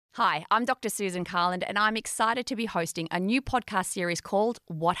Hi, I'm Dr. Susan Carland, and I'm excited to be hosting a new podcast series called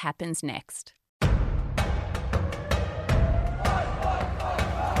What Happens Next.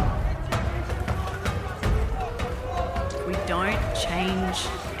 We don't change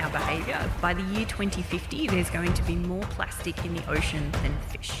our behaviour. By the year 2050, there's going to be more plastic in the ocean than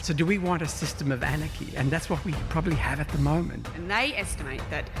fish. So do we want a system of anarchy? And that's what we probably have at the moment. And they estimate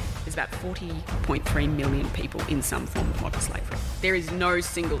that there's about 40.3 million people in some form of modern slavery. There is no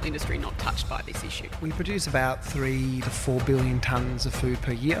single industry not touched by this issue. We produce about 3 to 4 billion tonnes of food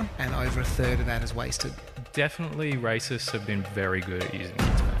per year, and over a third of that is wasted. Definitely racists have been very good at using the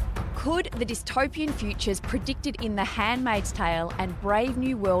internet. Could the dystopian futures predicted in The Handmaid's Tale and Brave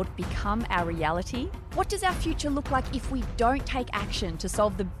New World become our reality? What does our future look like if we don't take action to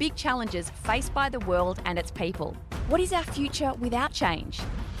solve the big challenges faced by the world and its people? What is our future without change?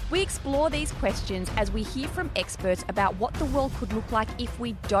 We explore these questions as we hear from experts about what the world could look like if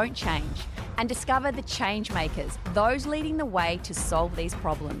we don't change, and discover the change makers, those leading the way to solve these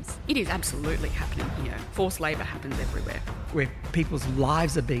problems. It is absolutely happening here. Forced labour happens everywhere. Where people's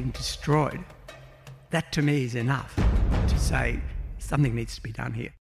lives are being destroyed, that to me is enough to say something needs to be done here.